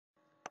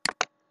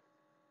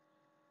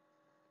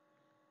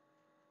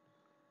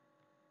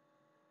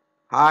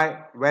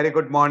Hi, very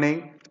good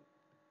morning.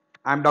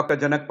 I'm Dr.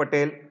 Janak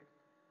Patel,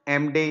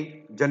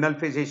 MD, General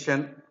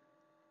Physician.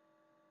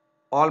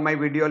 All my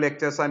video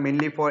lectures are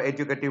mainly for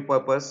educative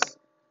purpose.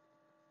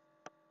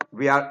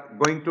 We are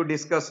going to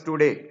discuss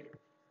today,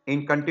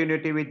 in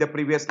continuity with the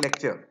previous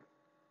lecture,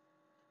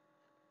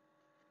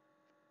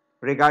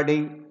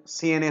 regarding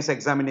CNS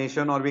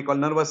examination, or we call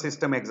nervous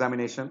system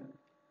examination.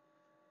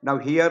 Now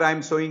here I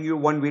am showing you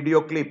one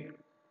video clip.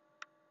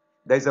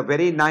 There is a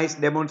very nice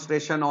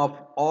demonstration of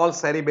all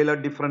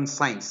cerebellar different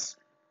signs.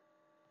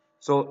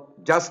 So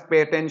just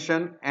pay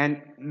attention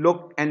and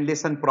look and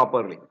listen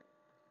properly.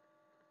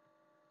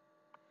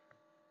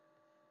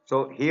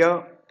 So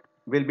here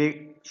we'll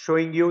be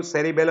showing you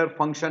cerebellar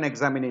function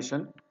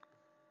examination,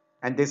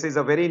 and this is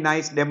a very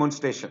nice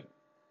demonstration.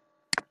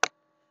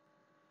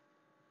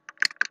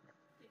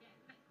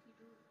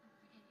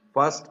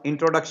 First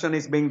introduction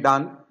is being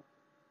done.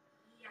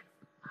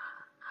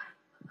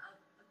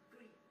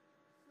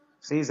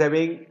 She is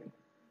having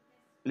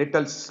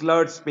little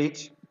slurred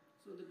speech.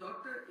 So the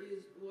doctor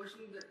is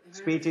washing the hands.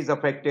 Speech is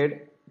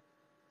affected.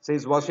 She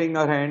is washing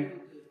her hand.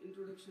 The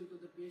introduction to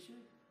the patient.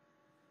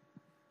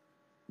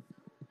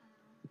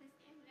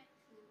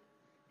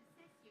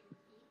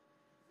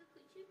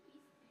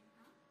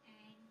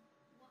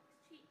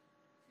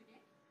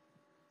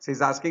 She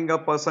is asking a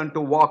person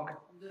to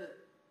walk. The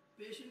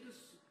patient is.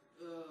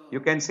 You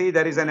can see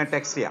there is an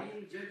ataxia.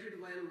 Being judged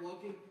while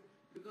walking,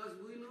 because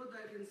we know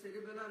that in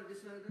cerebellar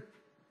disorder,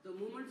 the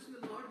movements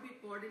will not be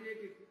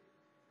coordinated.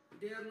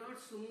 They are not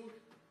smooth.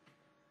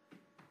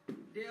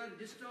 They are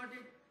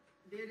distorted.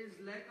 There is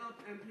lack of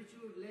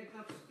amplitude, lack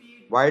of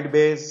speed, Wide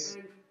base,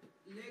 and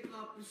lack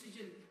of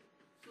precision.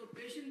 So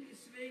patient is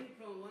swaying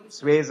from one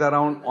sways side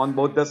around to the on other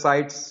both the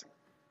sides,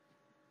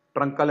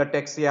 truncal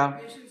ataxia,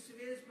 patient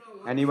sways from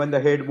one and even the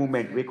side to head other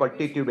movement. We side. call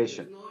Patient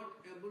titubation. is not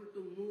able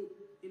to move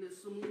in a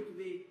smooth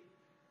way.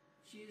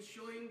 She is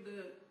showing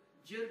the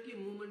jerky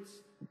movements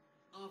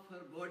of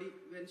her body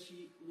when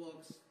she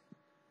walks.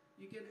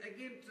 You can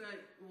again try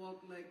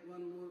walk like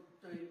one more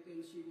time.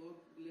 Can she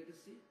walk? Let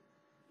us see.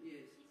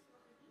 Yes.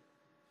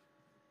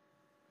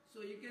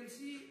 So you can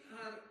see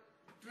her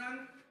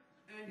trunk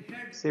and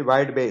head. See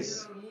wide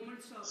base, There are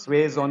movements of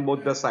sways head on and both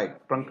the trunk. sides,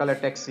 truncal She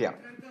got ataxia.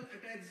 truncal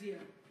ataxia.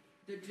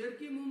 The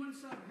jerky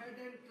movements of head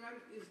and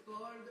trunk is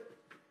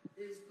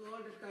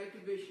called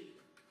titubation.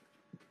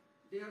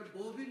 They are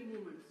bobbing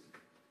movements.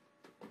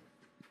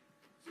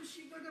 So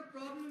she got a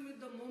problem with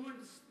the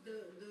movements.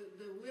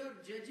 We are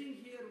judging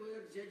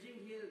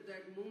here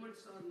that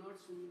movements are not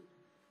smooth.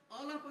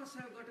 All of us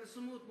have got a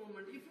smooth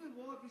movement. If we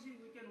walk, you see,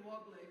 we can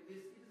walk like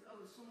this. It is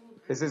our smooth.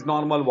 This is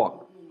normal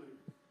walk. Movement.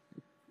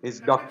 His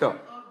Conduction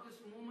doctor of this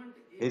movement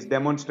is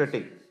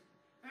demonstrating.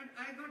 and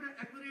I got an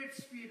accurate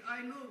speed.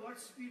 I know what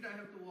speed I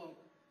have to walk.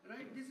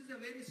 Right? This is a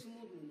very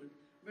smooth movement.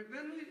 But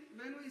when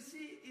we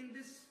see in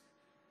this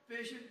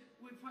patient,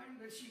 we find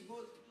that she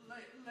goes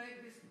like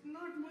this,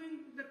 not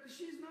knowing that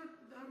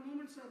her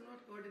movements are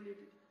not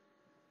coordinated.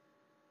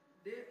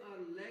 They are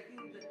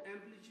lacking the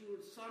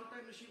amplitude.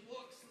 Sometimes she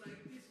walks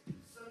like this,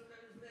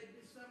 sometimes like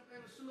this,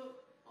 sometimes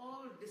slow,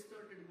 all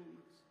distorted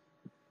movements.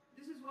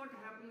 This is what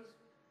happens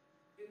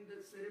in the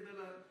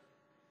cerebellar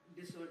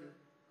disorder.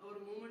 Our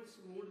movements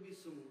won't be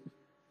smooth.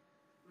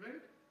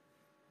 Right?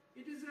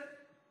 It is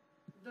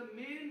the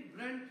main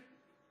brunt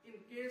in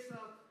case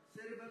of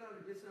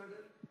cerebellar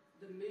disorder.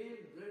 The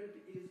main brunt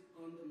is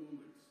on the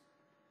movements.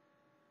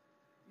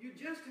 You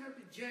just have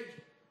to judge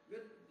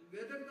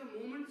whether the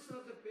movements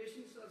of the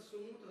patients are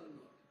smooth or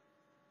not.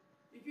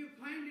 If you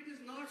find it is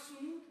not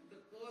smooth,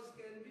 the cause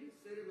can be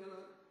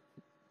cerebellar.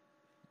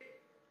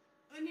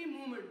 Any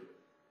movement,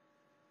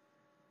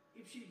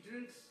 if she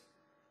drinks,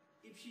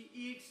 if she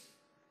eats,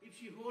 if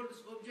she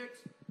holds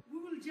objects, we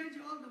will judge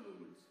all the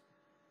movements.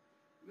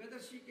 Whether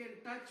she can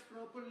touch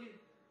properly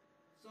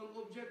some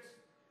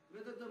objects,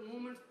 whether the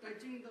movement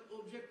touching the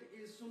object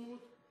is smooth,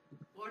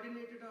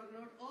 coordinated or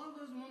not, all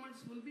those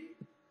movements will be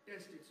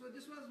tested. So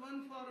this was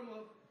one form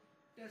of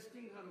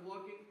testing her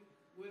walking.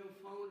 We have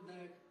found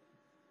that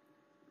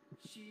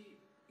she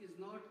is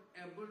not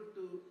able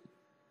to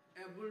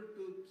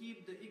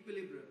keep the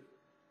equilibrium.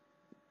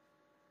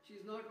 She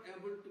is not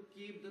able to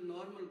keep the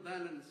normal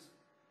balance.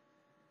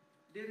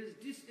 There is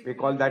disequilibrium. We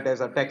call that as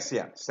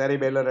ataxia,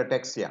 cerebellar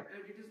ataxia.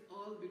 And it is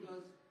all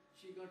because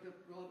she got a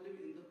problem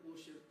in the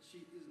posture.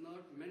 She is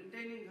not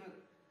maintaining her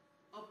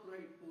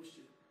upright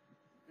posture.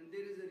 And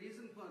there is a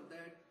reason for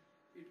that.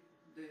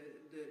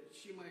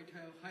 She might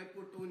have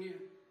hypotonia.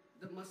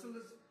 The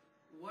muscles,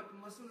 what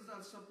muscles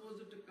are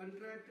supposed to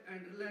contract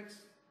and relax,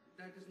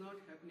 that is not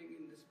happening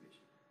in this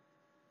patient.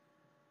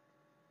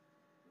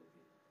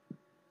 Okay.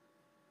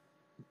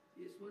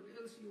 Yes, what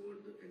else you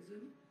want to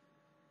examine?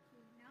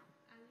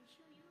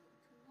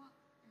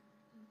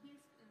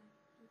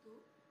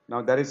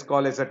 Now that is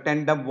called as a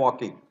tandem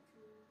walking.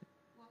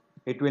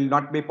 It will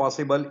not be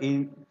possible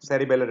in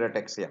cerebellar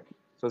ataxia.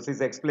 So she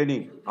is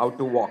explaining how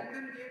to walk.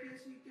 Tandem gait,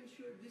 yes, you can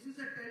show it. This is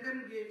a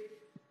tandem gait.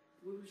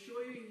 We will show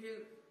you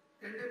here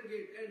tandem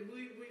gait, and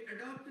we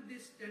adopt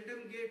this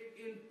tandem gait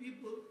in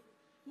people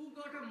who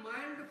got a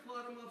mild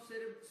form of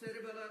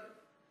cerebellar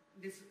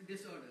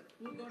disorder.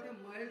 Who got a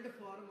mild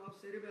form of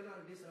cerebellar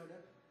disorder.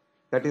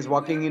 That So is if we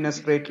walking have in to a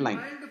straight detect line.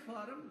 mild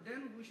form,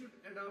 then we should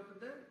adopt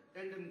the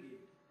tandem gait.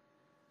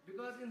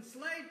 Because in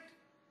slight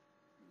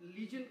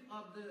lesion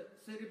of the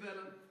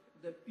cerebellum,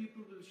 the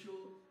people will show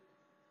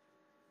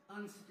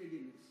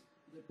unsteadiness.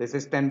 This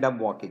is tandem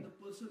walking.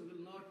 The person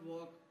will not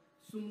walk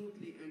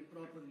smoothly and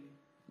properly.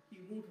 He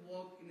won't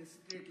walk in a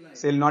straight line.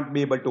 He will not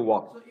be able to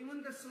walk So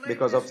even the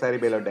because of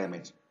slightest cerebellar disorder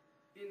damage.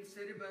 in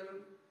cerebellum,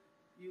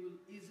 you will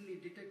easily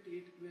detect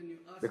it when you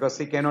ask Because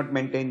he the cannot person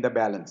to maintain the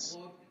balance.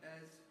 walk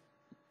as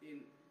in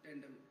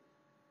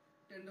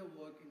tandem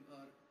walking,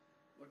 or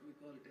what we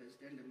call it as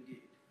tandem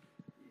gait.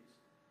 Yes.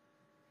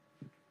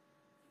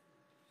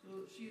 So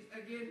she is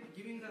again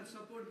giving her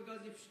support, because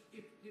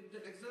if the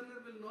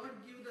examiner will not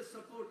give the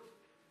support,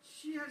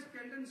 she has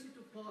tendency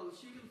to fall.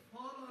 She will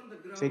fall on the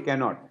ground. She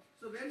cannot.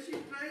 So when she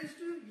tries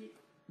to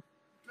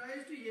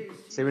yes,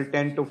 She will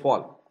tend to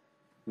fall.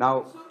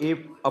 Now, if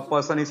a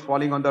person is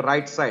falling on the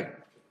right side,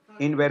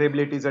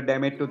 invariably it is a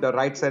damage to the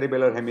right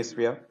cerebellar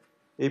hemisphere.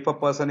 If a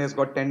person has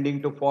got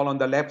tending to fall on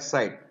the left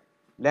side,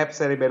 left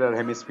cerebellar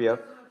hemisphere,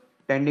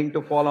 tending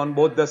to fall on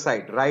both the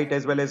side, right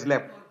as well as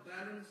left,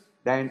 balance,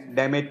 then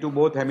damage to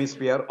both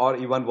hemisphere or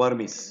even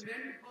vermis.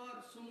 blend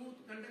or smooth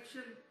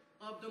conduction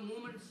of the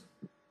movements.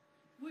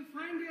 We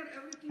find here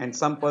everything. And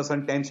some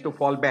person tends to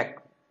fall back.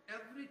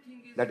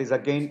 Everything is That is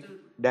again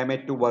disturbed.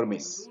 damage to We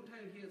vermis. don't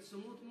have here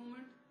smooth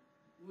movement.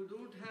 We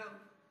don't have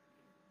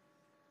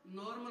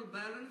normal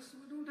balance.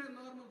 We don't have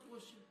normal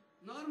posture.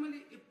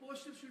 Normally, a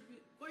posture should be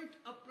quite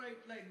upright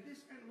like this,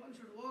 and one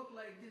should walk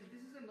like this.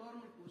 This is a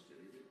normal posture,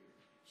 isn't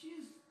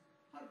it?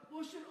 Her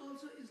posture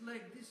also is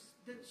like this.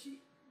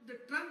 The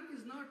trunk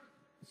is not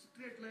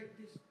straight like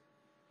this.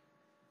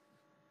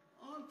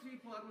 All three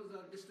forms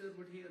are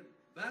disturbed here.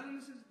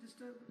 Balance is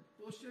disturbed.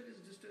 Posture is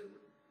disturbed.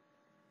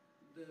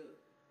 The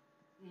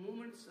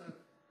movements are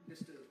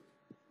disturbed.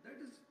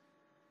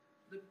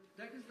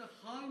 That is the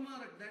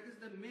hallmark, that is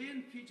the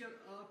main feature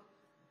of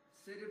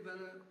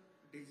cerebellar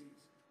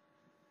disease.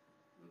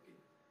 Okay.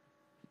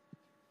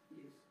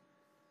 Yes.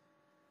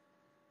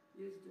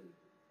 Yes, then.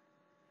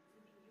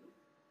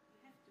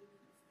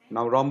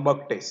 Now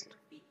Romberg test.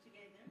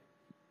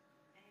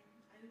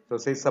 So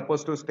she is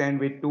supposed to stand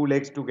with two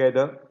legs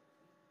together,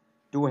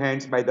 two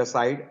hands by the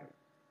side.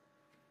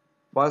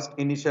 First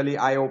initially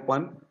eye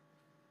open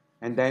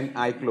and then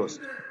eye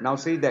closed. Now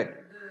see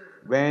that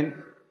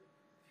when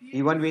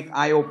even with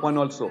eye open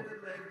also,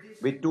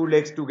 with two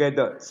legs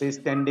together, she is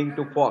tending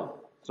to fall.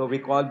 So we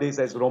call this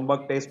as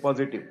Romberg test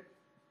positive.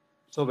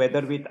 So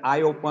whether with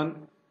eye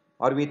open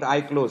or with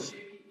eye closed,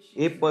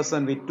 a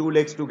person with two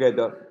legs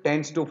together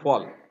tends to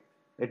fall.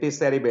 It is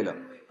cerebellar.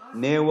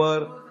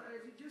 Never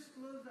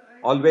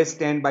always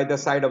stand by the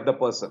side of the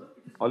person.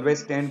 Always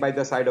stand by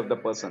the side of the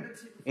person.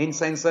 In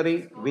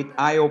sensory, with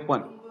eye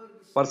open,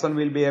 person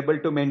will be able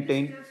to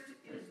maintain,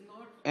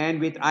 and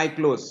with eye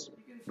closed,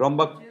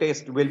 Romberg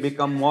test will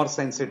become more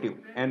sensitive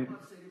and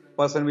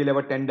person will have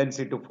a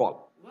tendency to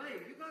fall. Why?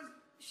 Because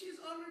she's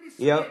already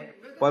Here,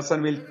 scared.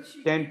 person will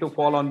tend to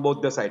fall on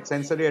both the sides.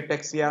 Sensory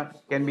ataxia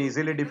can be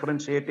easily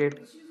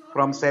differentiated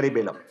from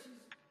cerebellum.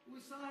 We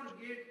saw her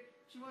gait.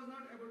 She was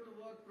not able to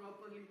walk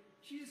properly.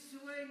 She is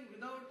swaying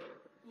without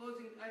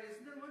closing eyes.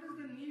 Then what is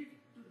the need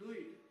to do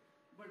it?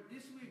 But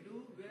this we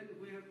do when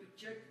we have to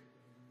check.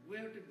 We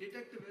have to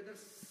detect whether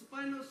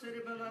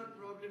spinocerebellar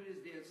problem is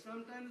there.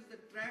 Sometimes the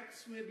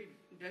tracts may be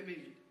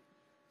damaged.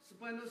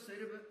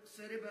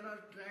 Spinocerebellar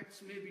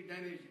tracts may be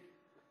damaged.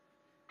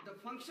 The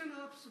function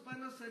of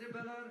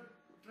spinocerebellar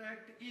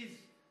tract is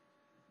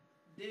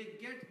they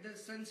get the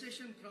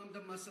sensation from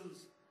the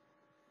muscles.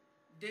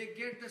 They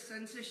get the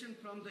sensation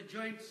from the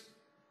joints.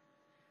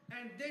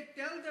 And they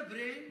tell the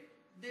brain,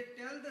 they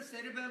tell the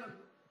cerebellum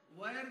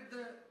where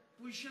the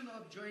position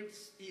of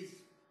joints is.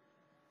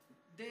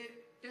 They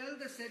tell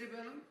the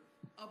cerebellum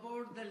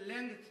about the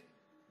length.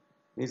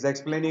 He is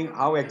explaining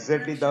how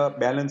exactly the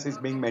balance is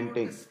being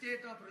maintained. The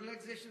state of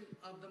relaxation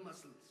of the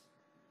muscles.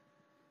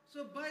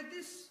 So by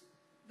this,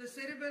 the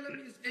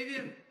cerebellum is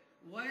aware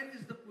where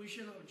is the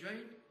position of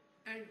joint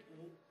and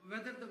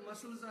whether the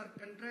muscles are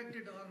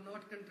contracted or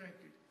not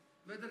contracted,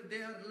 whether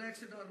they are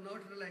relaxed or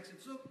not relaxed.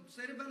 So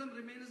cerebellum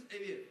remains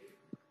aware.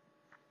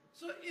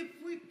 So if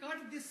we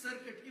cut this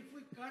circuit, if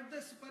we cut the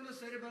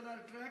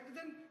spinocerebellar tract,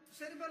 then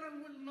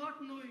cerebellum will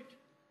not know it.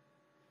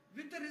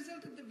 With the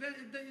result,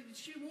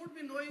 she won't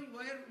be knowing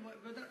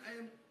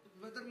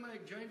whether my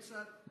joints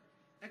are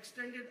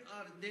extended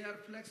or they are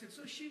flexed.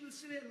 So she will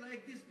say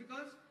like this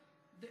because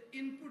the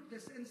input, the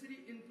sensory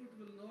input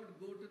will not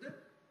go to the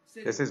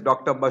cerebellum. This is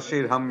Dr.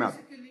 Bashir Hamad.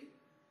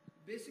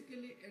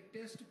 Basically a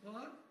test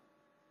for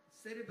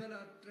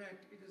cerebellar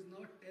tract. It is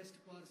not test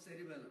for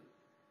cerebellum.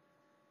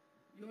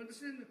 You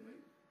understand the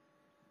point?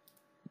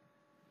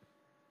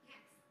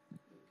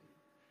 Yes.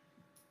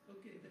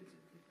 Okay, that's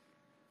it.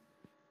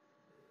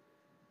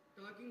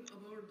 Talking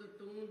about the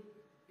tone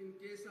in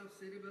case of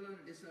cerebellar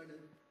disorder.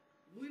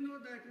 We know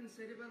that in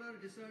cerebellar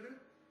disorder,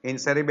 In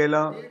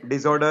cerebellar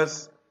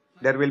disorders,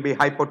 there will be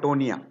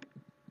hypotonia.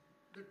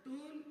 The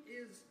tone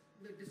is,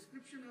 the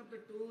description of the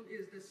tone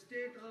is the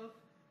state of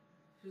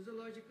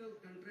physiological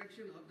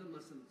contraction of the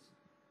muscles.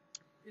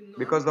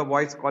 Because the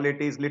voice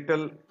quality is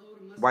little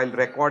while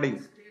recording,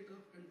 state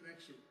of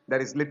contraction.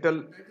 there is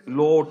little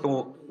low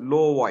tone,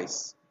 low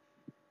voice.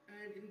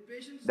 And in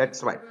patients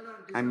That's with why cerebellar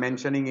I'm disorder,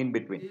 mentioning in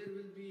between. there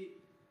will be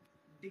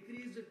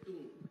decreased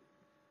tone.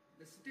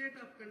 The state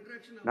of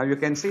contraction of Now you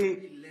can muscles will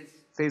see be less.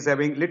 she is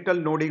having little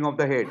nodding of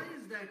the head. Why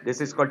is that? This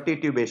is called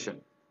titubation.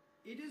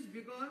 It is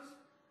because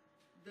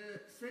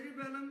the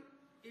cerebellum,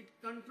 it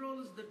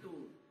controls the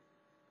tone.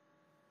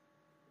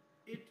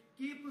 It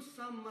keeps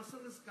some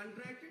muscles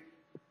contracted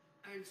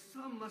and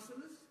some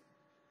muscles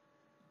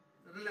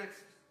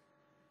relaxed.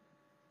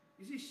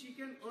 You see, she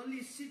can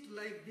only sit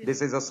like this.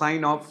 This is a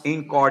sign of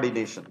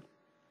incoordination.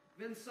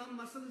 When some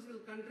muscles will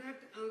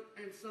contract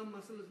and some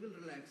muscles will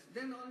relax,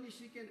 then only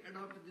she can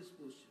adopt this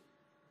posture.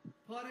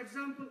 For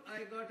example,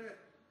 I got a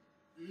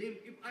limb.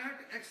 If I have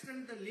to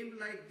extend the limb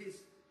like this,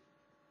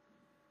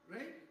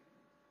 right?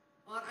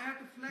 Or I have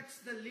to flex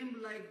the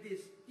limb like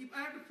this. If I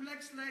have to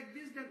flex like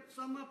this, then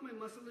some of my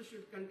muscles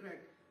should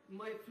contract.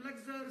 My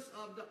flexors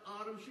of the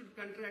arm should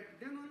contract.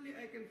 Then only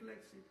I can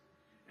flex it.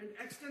 And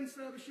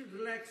extensor should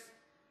relax.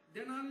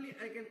 Then only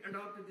I can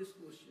adopt this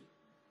posture.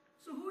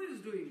 So who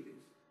is doing this?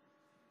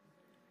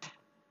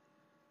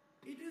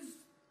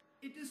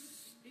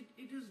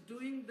 It is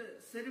doing, the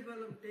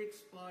cerebellum takes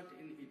part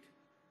in it.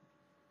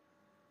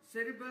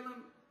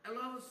 Cerebellum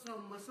allows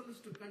some muscles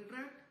to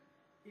contract.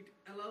 It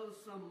allows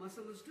some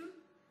muscles to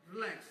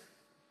relax.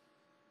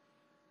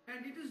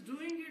 And it is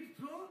doing it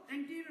through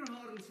anterior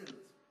horn cells.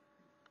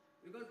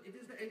 Because it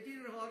is the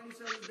anterior horn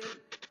cells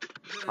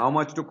that How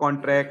much to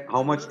contract,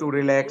 how much to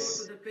relax,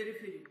 go to the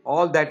periphery.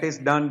 all that is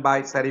done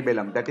by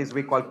cerebellum. That is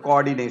we call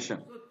coordination.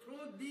 So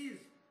through these,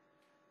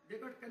 they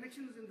got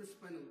connections in the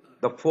spinal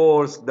cord. The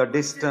force, the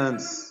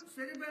distance,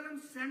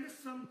 Cerebellum sends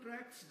some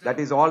tracts down. that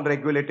is all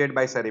regulated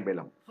by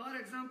cerebellum. For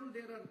example,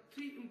 there are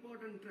three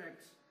important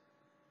tracts.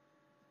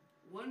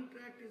 One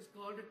tract is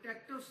called a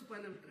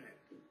tactospinal tract.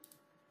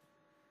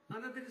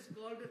 Another is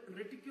called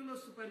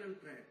reticulospinal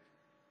tract.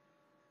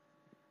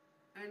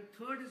 And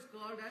third is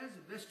called as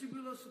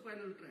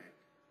vestibulospinal tract.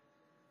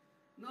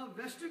 Now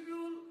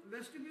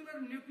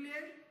vestibular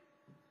nuclei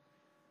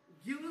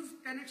gives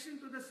connection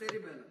to the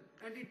cerebellum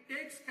and it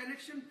takes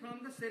connection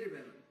from the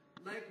cerebellum,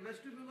 like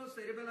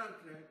vestibulocerebellar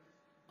tract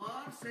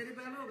or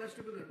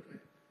cerebellovestibular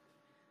tract.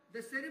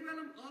 The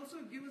cerebellum also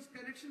gives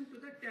connection to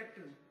the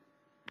tectum.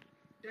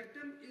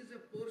 Tectum is a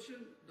portion,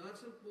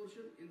 dorsal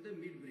portion in the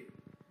midbrain.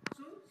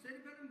 So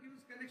cerebellum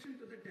gives connection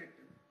to the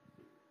tectum.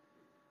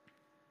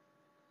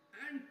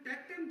 And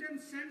tectum then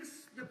sends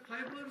the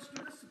fibers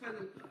to the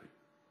spinal cord.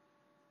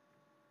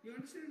 You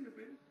understand the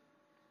point?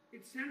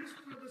 It sends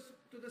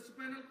to the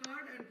spinal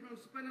cord, and from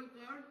spinal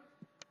cord,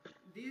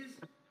 these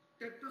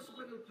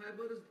tectospinal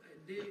fibers,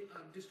 they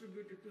are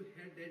distributed to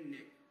head and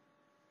neck.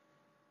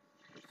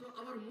 So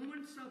our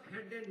movements of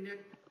head and neck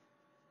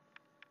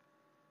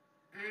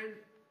and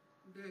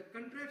the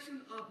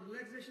contraction of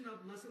relaxation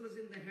of muscles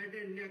in the head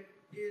and neck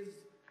is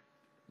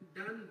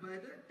done by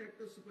the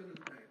tectospinal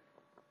tract.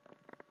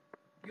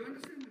 You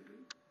understand the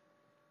point?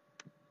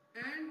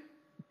 And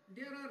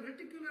there are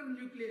reticular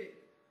nuclei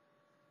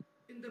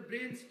in the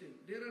brainstem.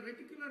 There are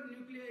reticular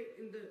nuclei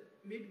in the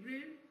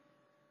midbrain,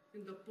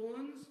 in the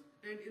pons,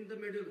 and in the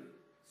medulla.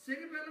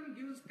 Cerebellum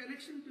gives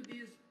connection to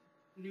these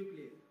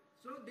nuclei.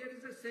 So there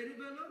is a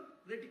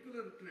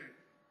cerebello-reticular tract.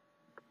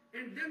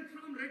 And then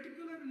from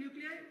reticular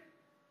nuclei,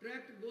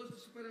 tract goes to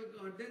spinal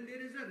cord. Then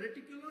there is a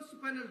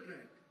reticulospinal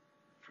tract.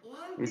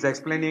 He's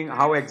explaining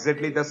how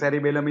exactly the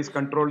cerebellum is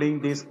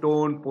controlling this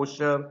tone,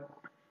 posture,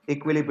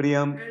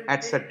 equilibrium,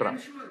 etc.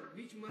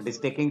 It is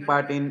taking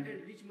part in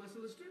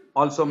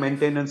also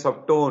maintenance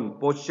of tone,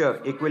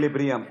 posture,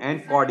 equilibrium,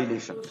 and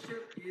coordination.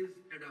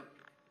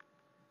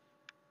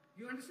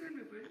 You understand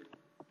my point?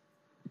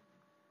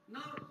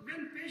 Now,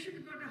 when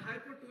patient got a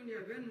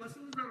hypotonia, when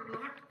muscles are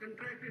not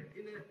contracted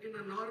in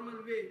a normal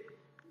way,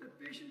 the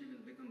patient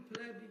will become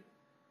flabby.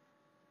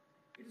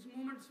 Its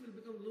movements will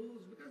become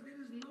loose because there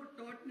is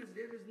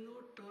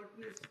no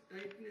tautness,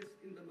 tightness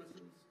in the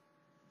muscles.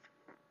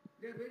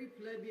 They are very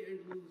flabby and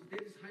loose.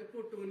 There is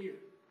hypotonia.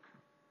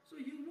 So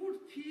you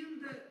won't feel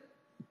the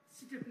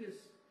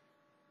stiffness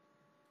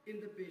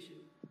in the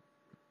patient.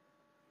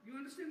 You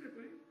understand the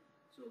point?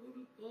 So we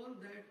will call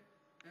that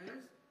as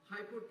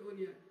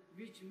hypotonia,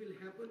 which will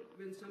happen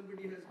when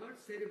somebody has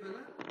got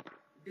cerebellar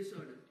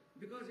disorder.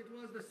 Because it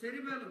was the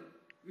cerebellum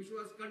which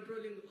was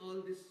controlling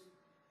all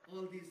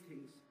these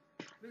things.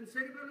 When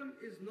cerebellum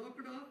is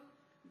knocked off,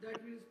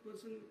 that means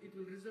it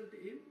will result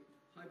in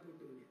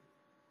hypotonia.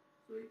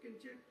 So you can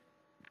check.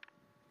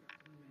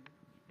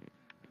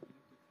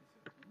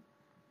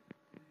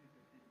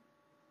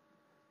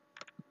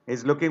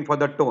 He's looking for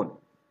the tone.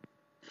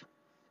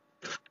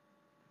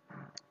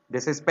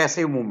 This is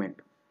passive movement.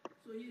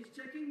 So he is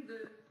checking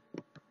the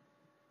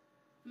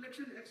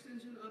flexion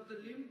extension of the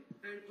limb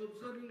and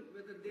observing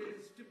whether there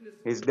is stiffness.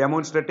 He's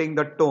demonstrating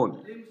the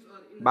tone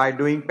by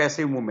doing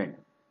passive movement.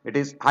 It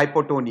is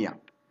hypotonia. And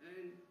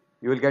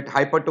You will get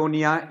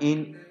hypotonia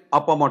in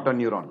upper motor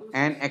neuron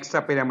and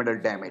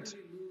extrapyramidal damage.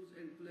 suddenly lose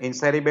and play. In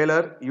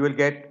cerebellar, you will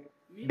get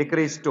Meaning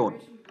decreased that tone,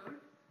 patient got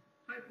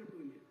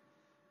hypotonia.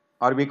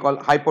 or we call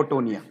So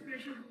hypotonia. this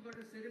patient who got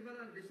a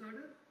cerebellar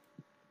disorder,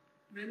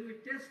 when we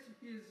test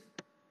his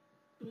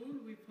tone,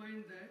 we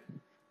find that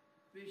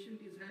patient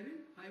is having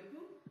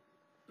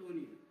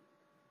hypotonia.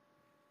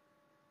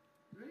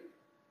 Right?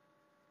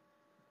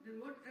 Then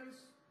what else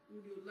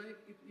would you like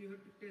if you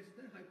have to test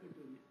the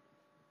hypotonia?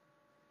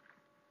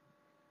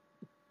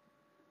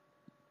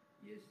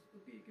 Yes,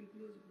 okay, you can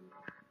close it.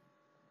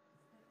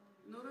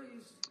 Nora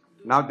is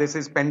doing. Now this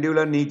is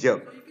pendular knee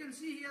jerk, So you can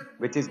see here,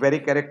 which is very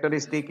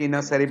characteristic in a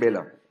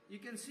cerebellar. you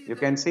can see You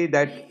that can see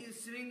that knee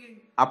is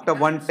swinging. after It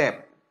one doesn't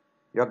tap,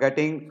 you are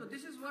getting So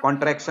this is what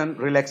contraction, we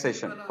have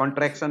relaxation, cerebellar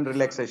contraction, disorder.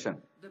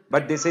 relaxation. The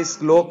But this is pendular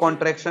slow knee jerk.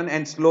 contraction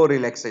and slow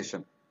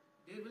relaxation,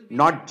 There will be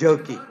not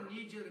jerky. pendular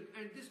knee jerk,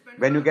 and this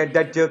When you pendular get knee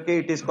that jerk jerky,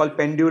 will it is give called you-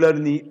 pendular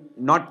knee,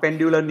 not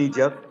pendular knee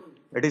jerk.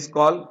 It is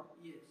called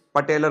Yes.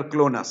 patellar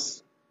clonus.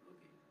 Okay.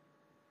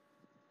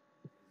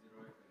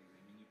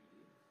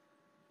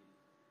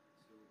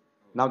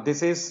 Now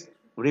this is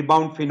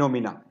rebound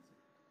phenomena.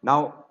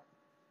 Now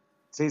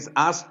she is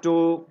asked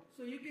to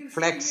So you can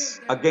flex see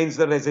here that against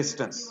the when he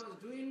resistance. was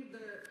doing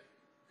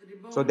the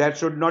rebound So that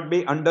should not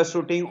be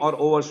undershooting or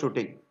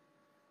overshooting.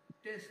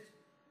 test,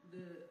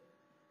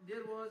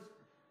 there was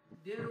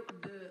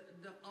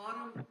the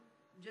arm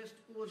just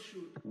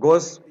overshoot.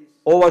 Goes like this.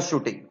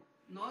 overshooting.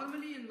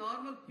 Normally in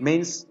normal people,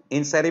 Means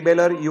in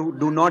cerebellar you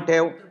do not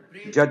have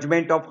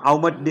judgment of how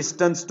much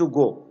distance to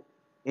go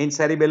in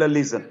cerebellar I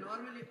lesion.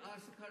 normally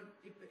ask her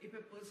if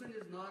a person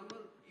is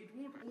normal, it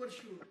won't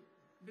overshoot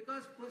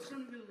because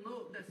person will know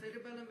the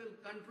cerebellum will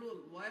control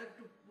where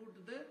to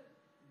put the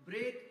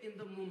brake in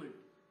the movement.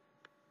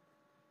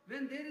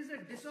 When there is a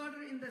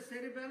disorder in the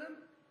cerebellum,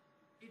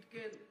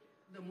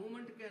 the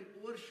movement can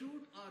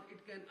overshoot or it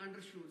can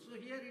undershoot. So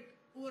here it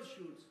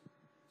overshoots.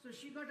 So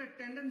she got a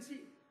tendency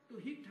to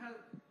hit her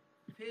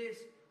face.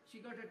 She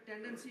got a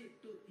tendency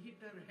to hit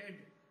her head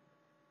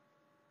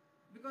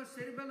because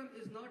cerebellum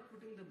is not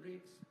putting the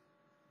brakes.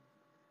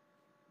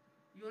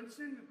 You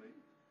understand my point?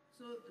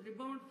 So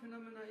rebound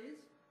phenomena is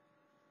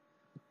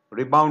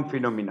Rebound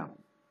phenomena.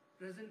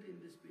 present in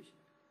this patient.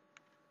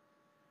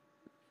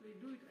 So you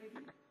do it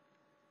again.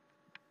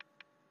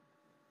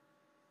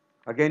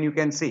 Again you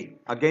can see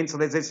against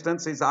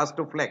resistance is asked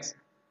to flex.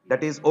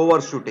 That is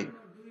overshooting. Now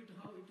do it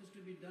how it is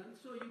to be done.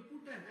 So you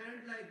put a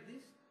hand like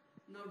this.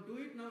 Now do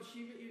it. Now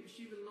she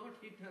will not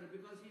hit her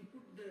because he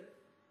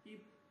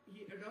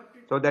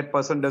adopted. So that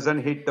person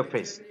doesn't hit the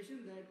face. Examination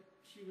that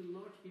she will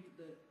not hit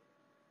the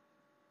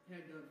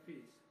head or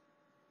face.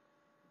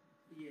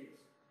 Yes.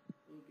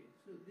 Okay.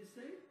 So this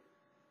side.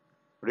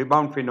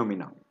 Rebound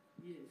phenomena.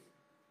 Yes.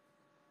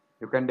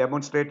 You can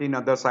demonstrate in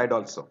other side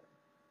also.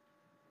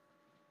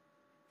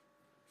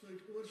 So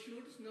it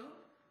overshoots now.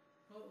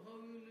 How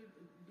will you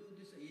do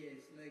this? Yes,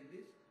 like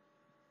this.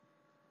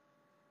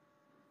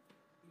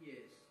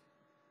 Yes.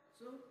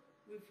 So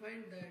we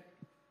find that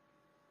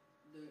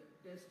the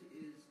test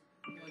is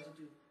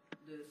positive.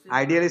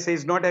 Ideally she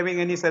is not having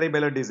any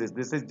cerebellar disease.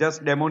 This is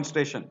just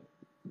demonstration.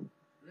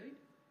 Right?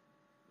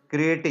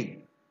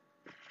 Creating.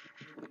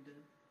 Okay,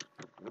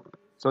 done.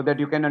 So that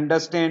you can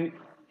understand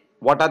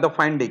what are the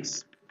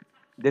findings.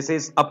 This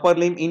is upper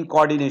limb in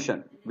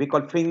coordination. We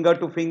call finger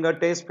to finger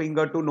test,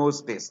 finger to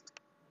nose test.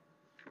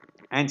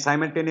 And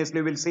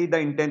simultaneously we'll see the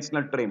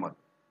intentional tremor.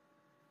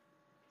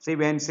 See,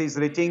 when she is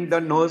reaching the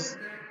nose,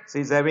 she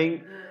is having There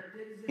is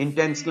a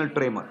intentional steady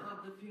tremor. movement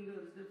of the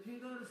fingers. The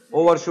fingers say-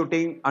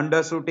 Overshooting,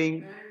 undershooting,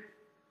 and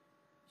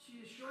she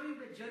is showing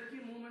the jerky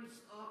movements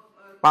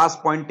of pass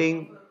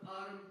pointing. her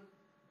arm.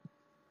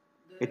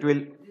 It will,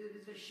 There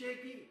is a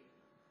shaky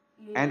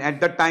movement. and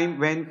at the time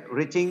when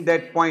reaching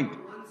that point,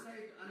 From one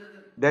side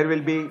another. there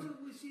will be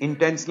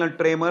intentional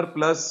tremor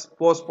plus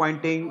force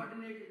pointing,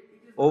 Coordinated.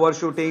 It is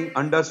overshooting, not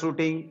precise.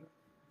 undershooting,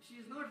 She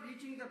is not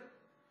reaching the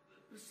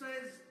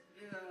precise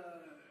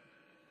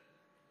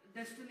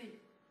destiny.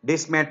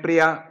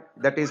 dysmetria,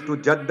 that is to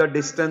judge the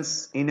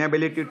distance,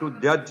 inability to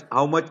judge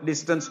how much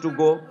distance to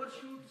go,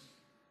 Overshoots,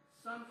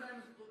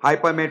 sometimes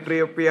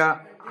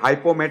hypermetropia,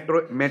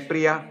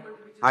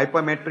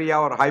 hypermetria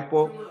or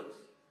hypo,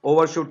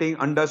 overshooting,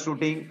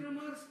 undershooting.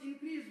 tremors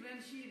increase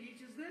when she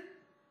reaches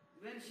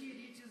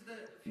the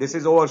This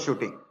is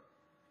overshooting.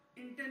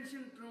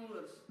 intention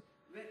tremors.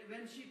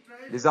 When she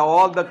tries These are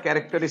all the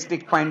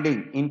characteristic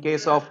finding in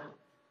case of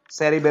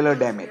cerebellar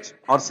damage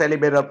or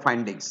cerebellar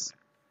findings,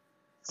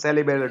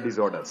 cerebellar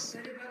disorders.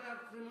 cerebellar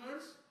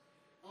tremors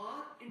or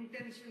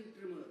intention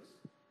tremors,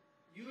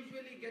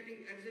 usually getting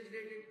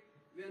exaggerated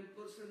when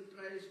person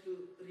tries to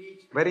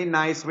reach. Very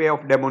nice way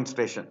of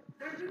demonstration.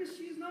 That means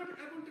she is not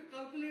able to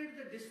calculate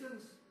the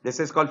distance. This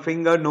is called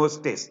finger nose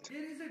test,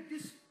 There is a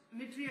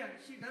dysmetria.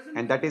 She doesn't.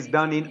 and that is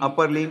done in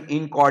upper limb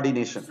in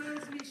coordination.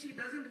 Precisely, she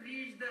doesn't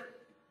reach the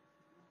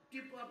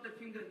tip of the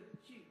finger.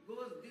 She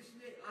goes this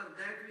way or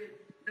that way.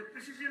 The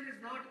precision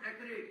is not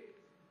accurate.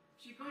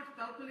 She can't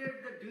calculate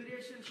calculate the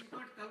duration, she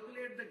can't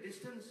calculate the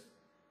distance,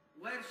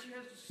 where she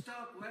has to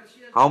stop, where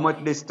she has How to much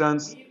leave.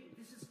 distance,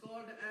 This is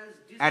called as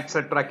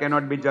etc.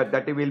 cannot be judged.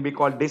 That will be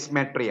called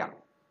dysmetria.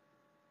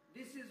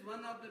 This is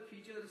one of the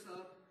features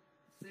of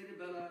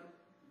cerebellar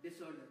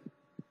disorder.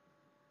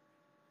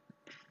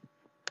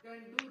 Can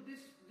do this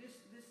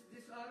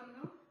arm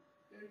now?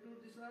 Can do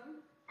this arm?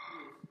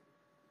 Yes.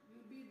 You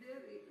be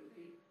there,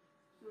 okay.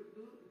 So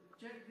do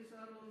check this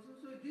arm also.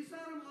 So this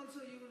arm also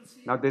you will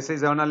see. Now this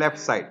is on the left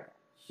side.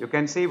 You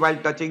can see while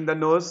touching the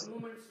nose,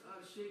 Movements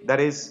are shaking. there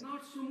is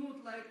Not smooth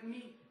like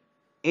me.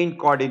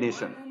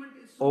 incoordination. My movement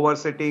is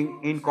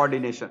Oversitting,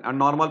 incoordination. A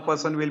normal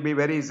person will be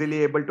very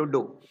easily able to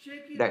do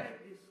shaky that. like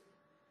this.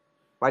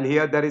 While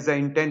here there is a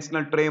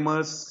intentional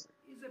tremors,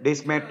 Is a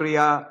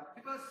dysmetria,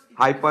 because it is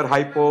hyper, the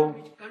hypo,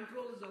 which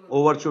controls our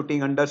overshooting,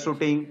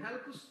 undershooting.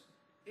 help us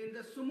in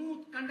the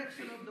smooth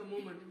conduction of the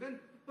movement. When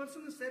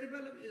person's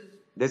cerebellum is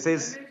This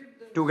is damaged,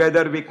 the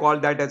together we call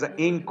that as an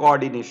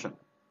incoordination.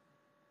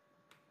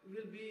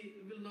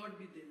 will not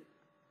be there.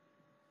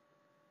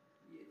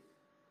 Yes.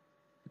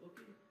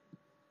 Okay.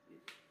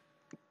 Yes.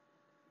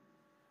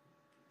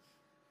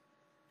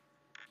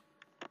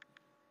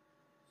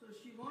 So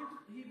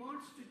he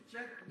wants to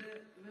check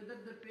whether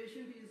the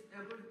patient is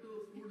able to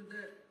put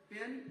the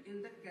pen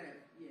in the cap.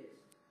 Yes.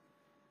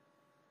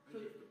 So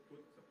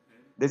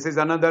This is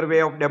another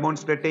way of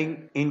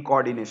demonstrating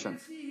incoordination. you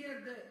can see here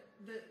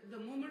the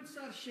movements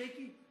are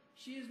shaky.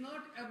 She is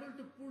not able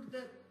to put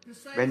the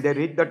precise. When they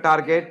reach the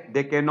target,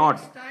 they cannot.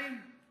 Takes time.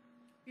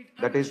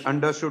 That is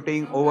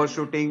undershooting, Sometimes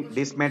overshooting,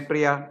 overshoots.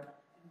 dysmetria.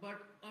 But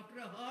after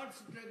a hard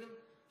struggle,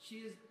 she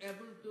is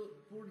able to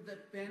put the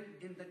pen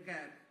in the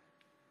cap.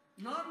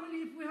 Normally,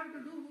 if we have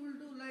to do, we will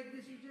do like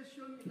this. You just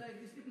show me like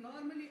this. If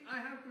normally I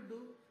have to do,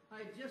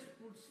 I just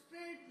put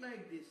straight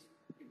like this.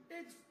 It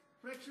takes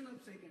fraction of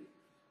second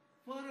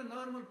for a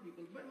normal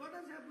people. But what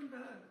has happened to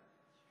her?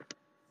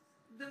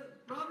 The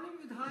problem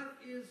with her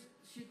is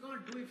she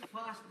can't do it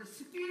fast. The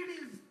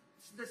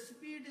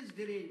speed is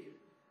deranged.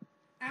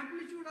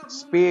 Amplitude of movement is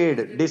Speed,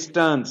 deranged.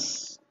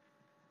 distance,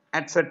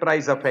 etc.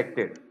 is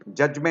affected.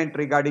 Judgment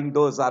regarding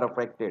those are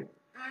affected.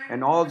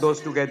 And all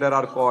those together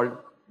are called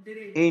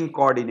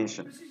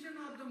incoordination. Precision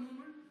of the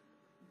movement,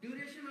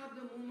 duration of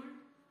the movement,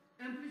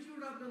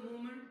 amplitude of the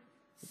movement,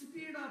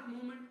 speed of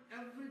movement,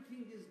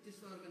 everything is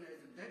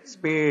disorganized. That is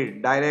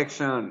Speed,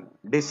 direction,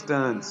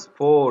 distance,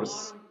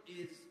 force, arm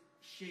is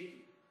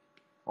shaky.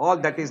 all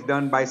that is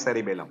done by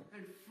cerebellum.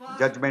 And fast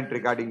Judgment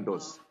regarding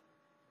those.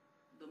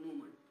 the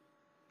movement.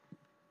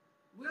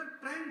 We are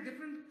trying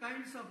different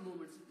kinds of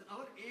movements.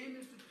 Our aim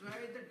is to try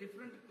the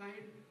different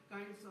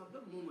kinds of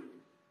the movement.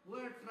 We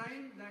are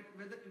trying that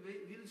whether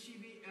will she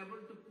be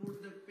able to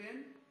put the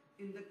pen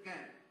in the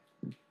cap.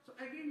 So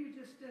again you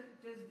just test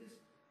this,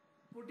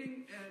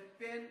 putting a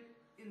pen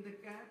in the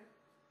cap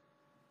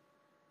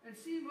and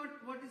see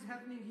what is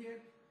happening here,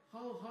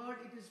 how hard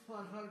it is for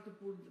her to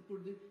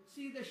put the,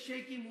 see the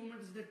shaky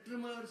movements, the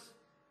tremors,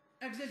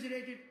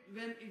 exaggerated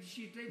when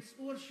she takes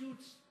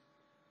overshoots,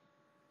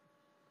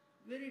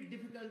 very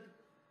difficult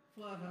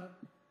for her,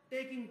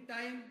 taking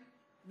time,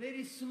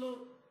 very slow,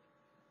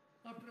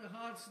 after a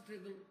hard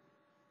struggle,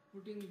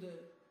 putting the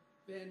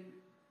pen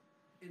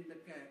in the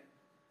cap.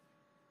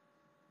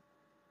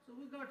 So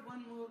we got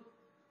one more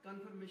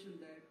confirmation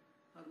that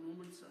her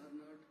movements are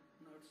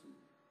not smooth.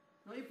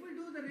 Now if we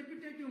do the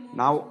repetitive movements,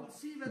 Now, we'll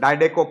see whether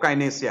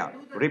didacokinesia,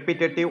 do the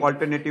repetitive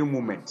alternative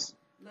movements.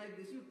 like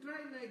this. You try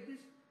like this,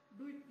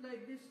 do it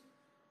like this.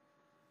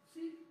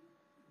 See,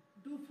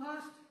 do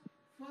fast,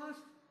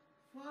 fast,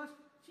 fast.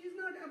 She is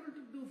not able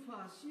to do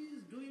fast. She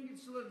is doing it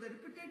slow. The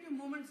repetitive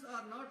movements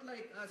are not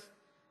like us.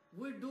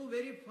 We do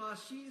very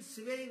fast. She is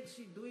swaying.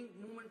 She doing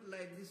movement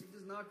like this. It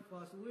is not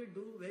fast. We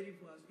do very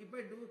fast. If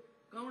I do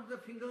count the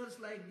fingers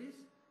like this,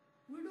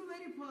 we do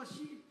very fast.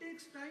 It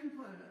takes time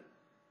for her.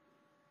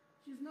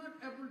 She is not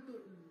able to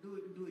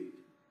do it.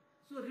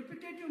 So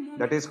repetitive movements.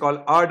 That is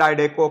called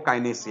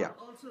adidacokinesia. Are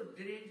also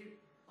deranged,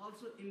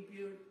 also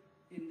impaired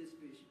in this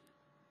patient.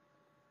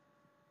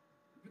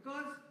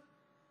 Because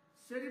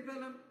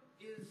cerebellum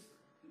is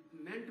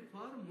meant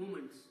for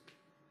movements,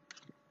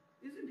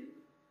 isn't it?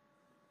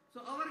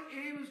 So our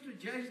aim is to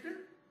judge the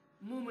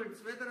movements,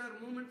 whether our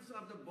movements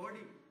of the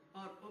body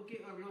are okay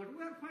or not.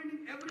 We are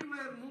finding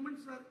everywhere,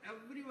 movements are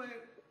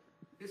everywhere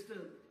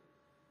disturbed.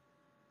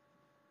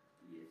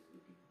 Yes,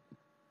 okay.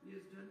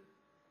 Yes, done.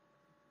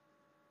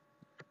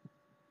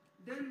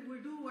 Then we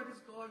do what is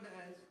called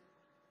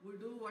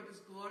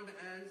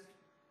as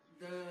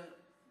the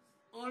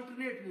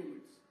alternate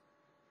movements,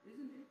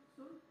 isn't it?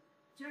 So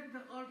check the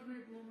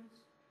alternate movements.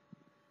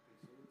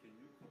 So can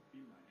you copy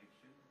my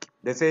action?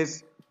 This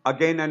is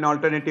again an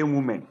alternative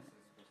movement.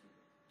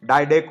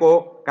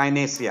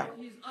 Didacokinesia.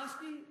 He is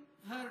asking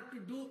her to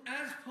do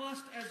as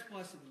fast as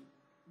possible.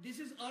 This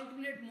is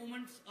alternate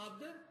movements of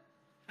the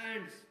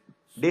hands.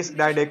 This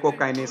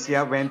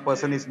didacokinesia when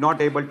person is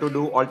not able to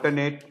do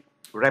alternate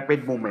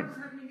rapid movement. What's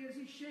happening here?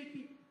 She's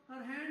shaky.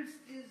 Her hands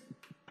is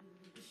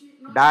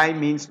Di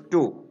means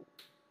two.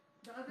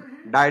 the other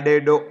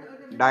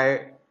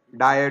hand.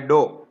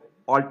 Diado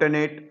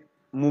alternate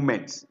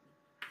movements,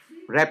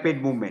 See, rapid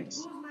it movements.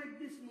 goes like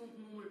this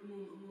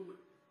movement.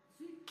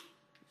 See,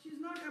 she's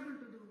not able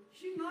to do.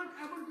 She's not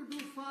able to do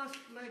fast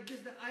like this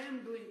that I am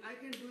doing. I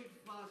can do it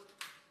fast.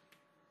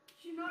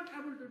 She's not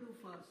able to do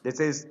fast. This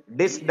is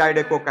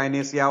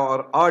dysdiadochokinesia or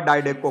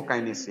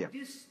adiadochokinesia.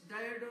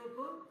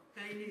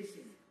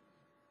 Dysdiadochokinesia.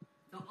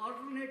 The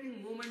alternating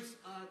movements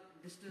are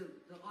disturbed.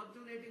 The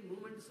alternating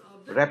movements of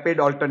the Rapid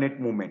alternate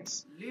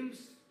movements. limbs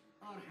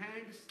or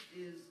hands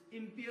is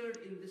impaired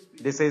in this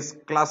patient. This is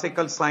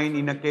classical sign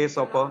in a case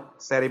of a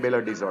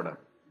cerebellar disorder,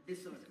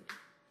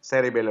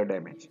 cerebellar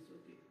damage.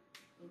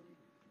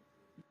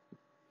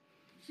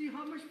 See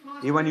how much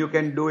fast Even you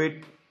can do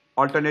it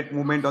alternate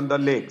movement on the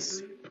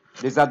legs.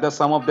 These are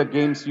some of the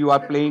games you are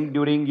playing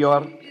during your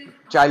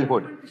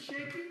childhood.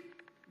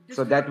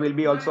 So that will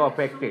be also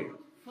affected.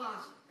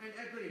 Fast and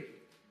accurate.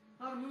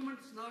 Her movement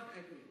is not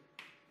accurate.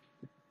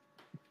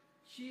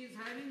 She is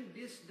having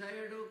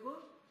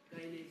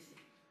dysdiadochokinesia.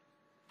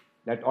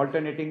 That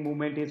alternating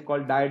movement is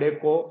called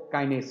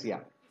diadochokinesia.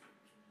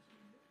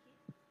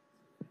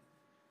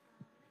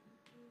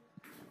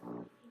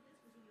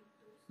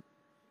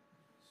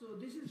 So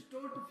this is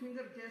toe to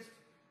finger test.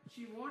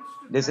 She wants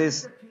to This touch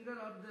is the finger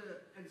of the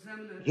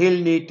examiner. heel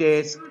knee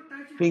test, She cannot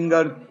touch it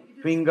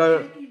finger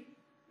properly.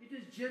 It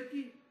is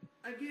jerky.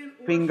 Again,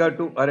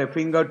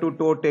 finger to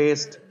toe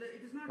test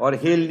or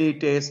heel knee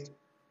test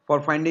for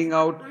finding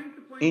out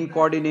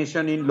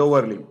incoordination in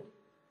lower limb.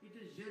 It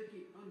is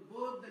jerky on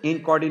both the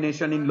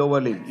Incoordination in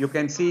lower limb. You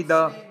can see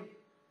the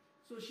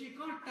so she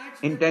can't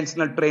touch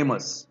intentional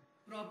tremors.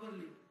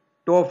 properly.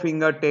 Toe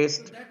finger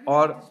test,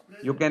 or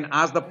you can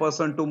ask the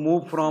person to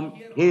move from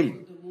heel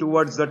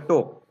towards the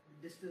toe.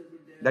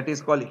 That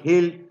is called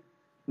heel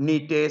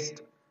knee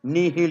test,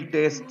 knee heel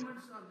test,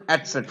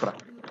 etc.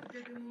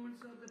 Rotating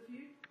movements of the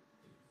feet.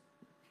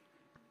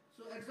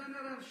 So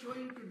examiner are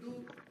showing to do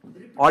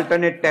repetition.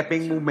 Alternate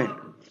tapping movement.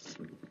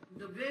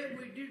 The way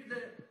we did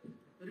the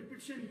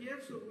repetition here,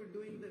 so we're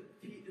doing the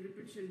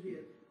repetition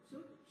here. So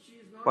she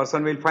is not.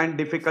 Person will find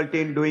difficulty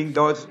in doing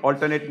those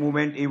alternate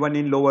movement even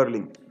in lower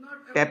limb.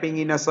 Tapping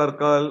in a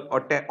circle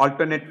or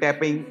alternate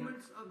tapping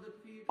Movements of the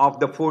feet of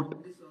the foot,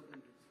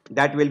 disorganized.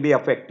 that will be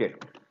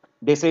affected.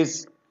 This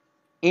is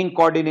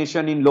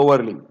incoordination in lower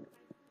limb.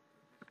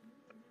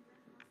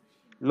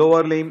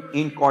 Lower limb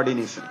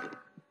incoordination. To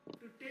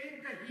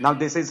take the Now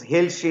this is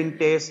heel shin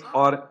test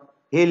or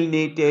heel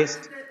knee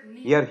test.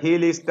 Your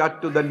heel is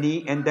touched to the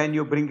knee and then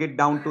you bring it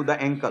down to the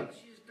ankle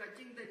she is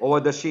touching the over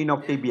the shin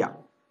of tibia.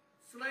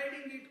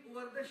 sliding it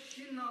over the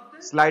shin of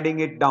the. Sliding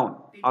it down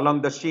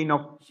along the shin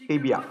of She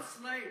tibia. cannot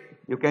slide.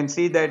 You can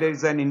see that there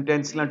is an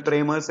intentional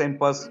tremors and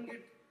Bring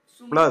it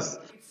smooth. plus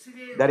It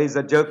sways. there is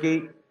a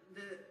jerky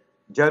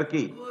The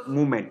goes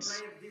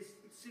movements. like this.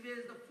 It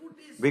sways. The foot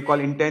is We call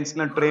swaying.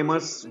 intentional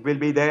tremors will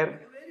be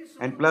there,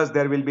 and plus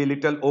there will be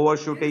little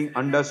overshooting,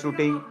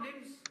 undershooting. Of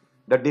limbs.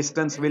 The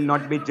distance will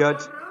not be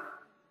judged.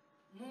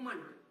 Movement.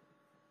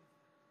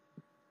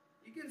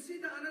 You can see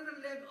the another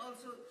leg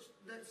also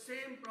the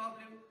same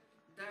problem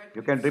that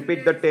You can it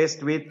repeat the sways,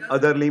 test with doesn't-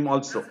 other limb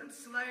also. Doesn't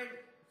slide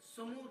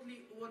smoothly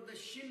over the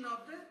shin of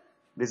the.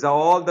 These are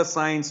all the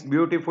signs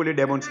beautifully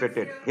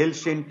demonstrated. Heel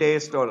shin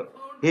test or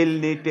heel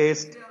knee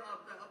test,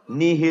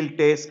 knee heel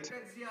test,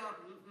 Ataxia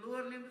of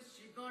lower limbs.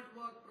 She can't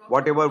walk properly.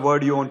 whatever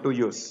word you want to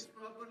use.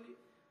 Properly.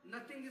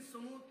 Nothing is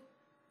smooth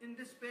in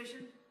this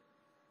patient.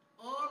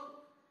 All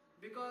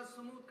because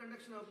smooth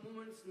conduction of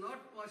movements not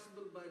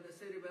possible by the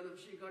cerebellum.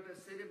 She got a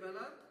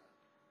cerebellar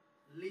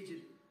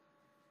lesion.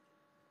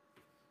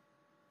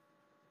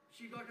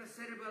 She got a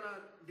cerebellar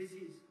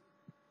disease.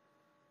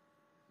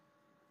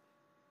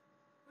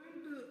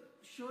 I'm going to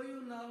show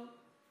you now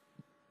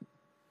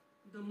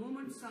the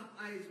movements of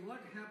eyes.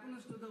 What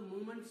happens to the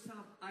movements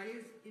of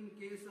eyes in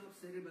case of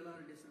cerebellar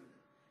disorder?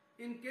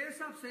 In case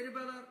of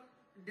cerebellar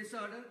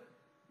disorder,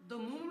 the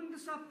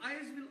movements of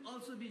eyes will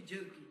also be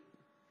jerky.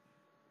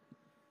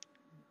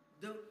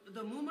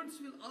 The movements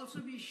will also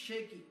be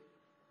shaky.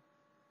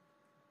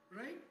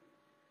 Right?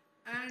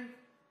 And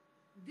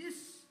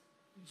this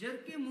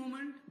jerky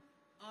movement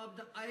of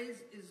the eyes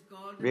is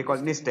called We call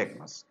nystagmus.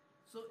 nystagmus.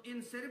 So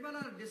in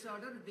cerebellar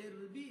disorder, there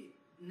will be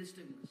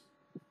nystagmus.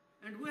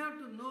 And we have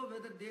to know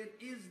whether there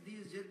is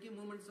these jerky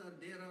movements are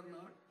there or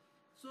not.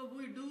 So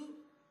we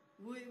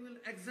will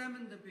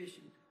examine the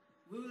patient.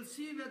 We will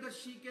see whether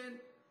she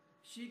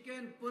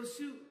can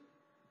pursue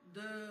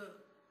the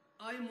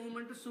eye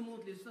movement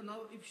smoothly. So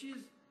now if she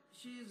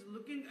is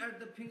looking at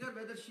the finger,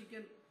 whether she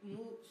can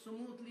move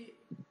smoothly,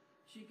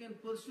 she can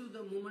pursue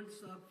the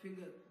movements of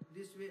finger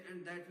this way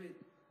and that way.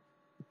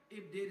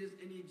 If there is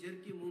any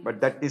jerky movement. But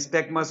that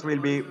nystagmus will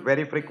be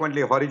very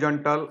frequently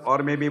horizontal or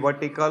maybe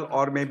vertical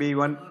or maybe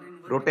even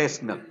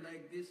rotational.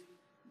 Like this,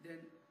 then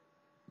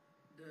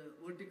the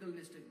vertical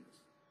nystagmus.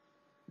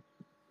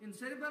 In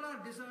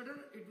cerebellar disorder,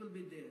 it will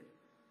be there.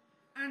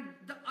 And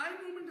the eye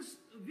movement is,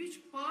 which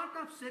part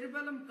of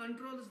cerebellum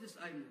controls this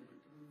eye movement?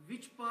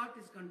 Which part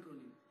is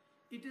controlling?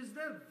 It is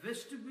the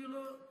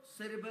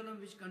vestibulocerebellum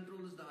which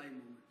controls the eye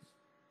movements.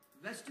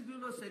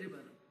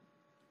 Vestibulocerebellum.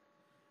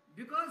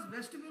 Because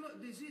vestibular,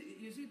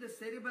 you see the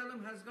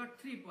cerebellum has got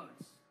three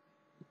parts.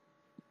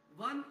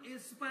 One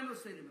is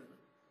spinocerebellum.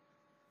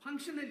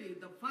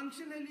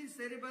 Functionally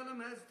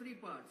cerebellum has three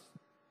parts.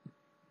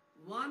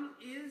 One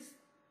is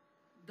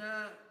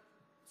the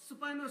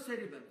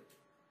spinocerebellum,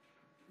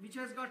 which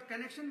has got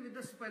connection with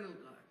the spinal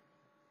cord.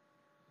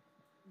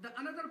 The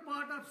another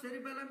part of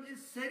cerebellum is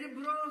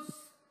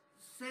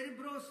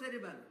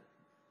cerebrocerebellum.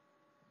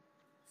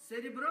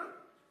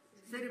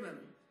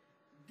 Cerebrocerebellum.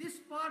 This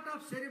part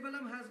of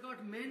cerebellum has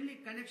got mainly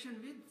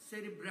connection with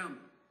cerebrum.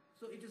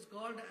 So it is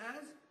called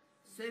as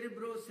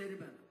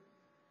cerebrocerebellum.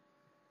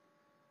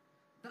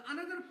 The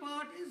another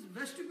part is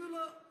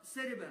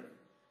vestibulocerebellum.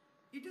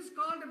 It is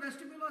called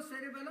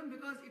vestibulocerebellum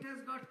because it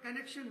has got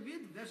connection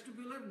with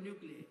vestibular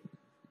nuclei.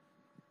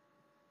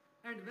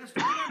 And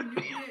vestibular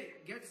nuclei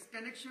gets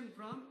connection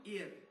from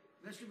ear,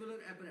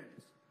 vestibular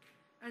apparatus.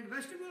 And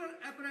vestibular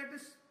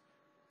apparatus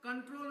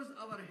controls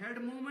our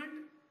head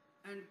movement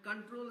and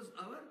controls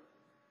our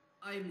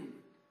eye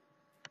movement.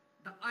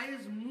 The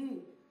eyes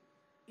move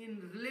in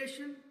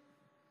relation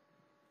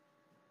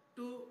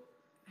to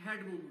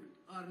head movement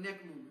or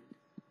neck movement.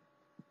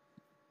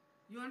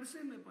 You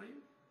understand my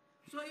point?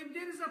 So if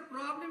there is a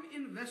problem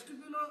in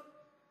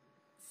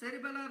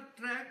vestibulocerebellar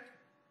tract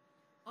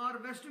or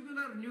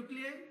vestibular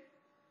nuclei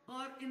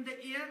or in the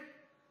ear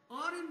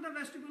or in the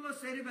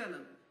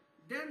vestibulocerebellum,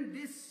 then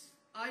this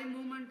eye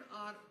movement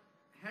or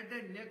head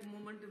and neck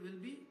movement will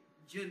be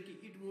jerky.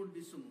 It won't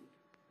be smooth.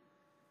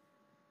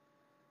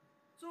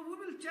 So we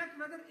will check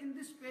whether in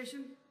this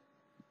patient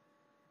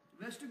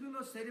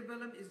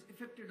vestibulocerebellum is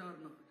affected or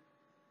not.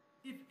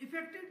 If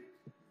affected,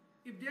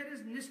 if there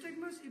is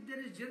nystagmus, if there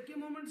is jerky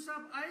movements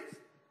of eyes,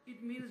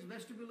 it means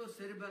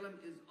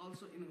vestibulocerebellum is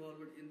also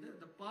involved in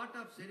the part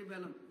of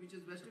cerebellum, which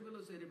is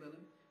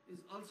vestibulocerebellum, is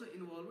also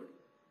involved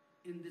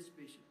in this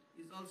patient,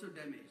 is also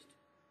damaged.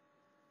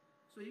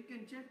 So you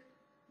can check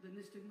the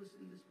nystagmus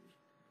in this patient.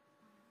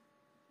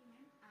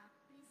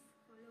 Please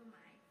follow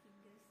my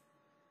fingers.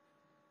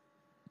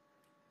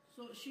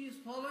 So she is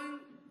following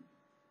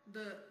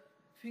the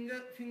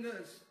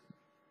fingers,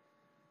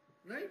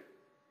 right?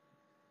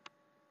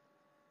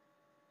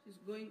 She's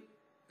going,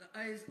 the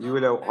eyes. You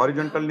will have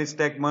horizontal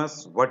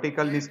nystagmus,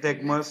 vertical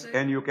nystagmus,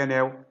 and you can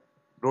have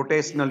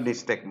rotational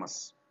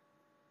nystagmus.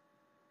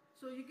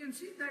 So you can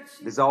see that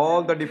These are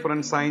all the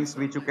different signs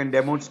which you can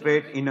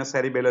demonstrate in a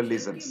cerebellar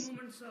lesions.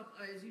 Movements of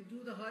eyes. You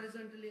do the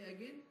horizontally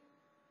again.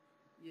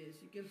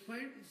 Yes, you can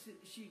find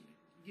she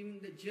giving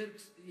the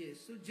jerks. Yes,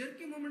 so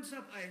jerky movements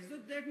of eyes. So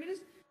that means.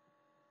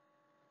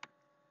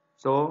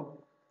 So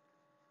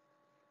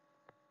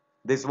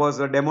this was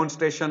a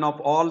demonstration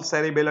of all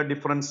cerebellar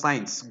different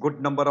signs.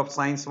 Good number of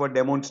signs were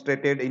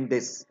demonstrated in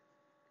this.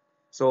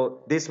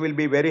 So this will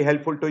be very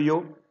helpful to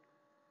you.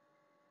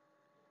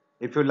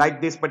 If you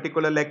like this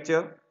particular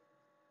lecture,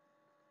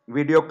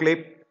 video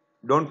clip,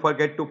 don't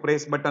forget to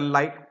press button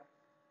like.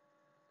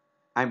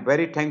 I am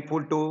very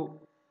thankful to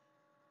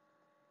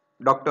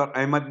Dr.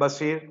 Ahmed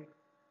Bashir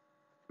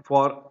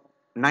for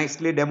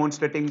nicely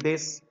demonstrating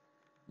this.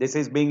 This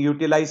is being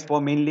utilized for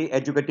mainly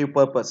educative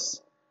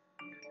purpose.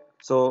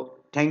 So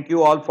thank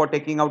you all for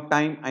taking out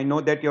time. I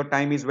know that your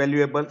time is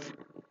valuable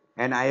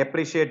and I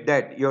appreciate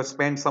that you have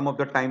spent some of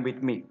the time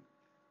with me.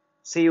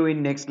 See you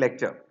in next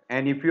lecture.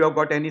 And if you have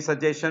got any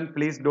suggestion,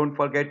 please don't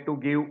forget to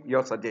give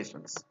your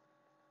suggestions.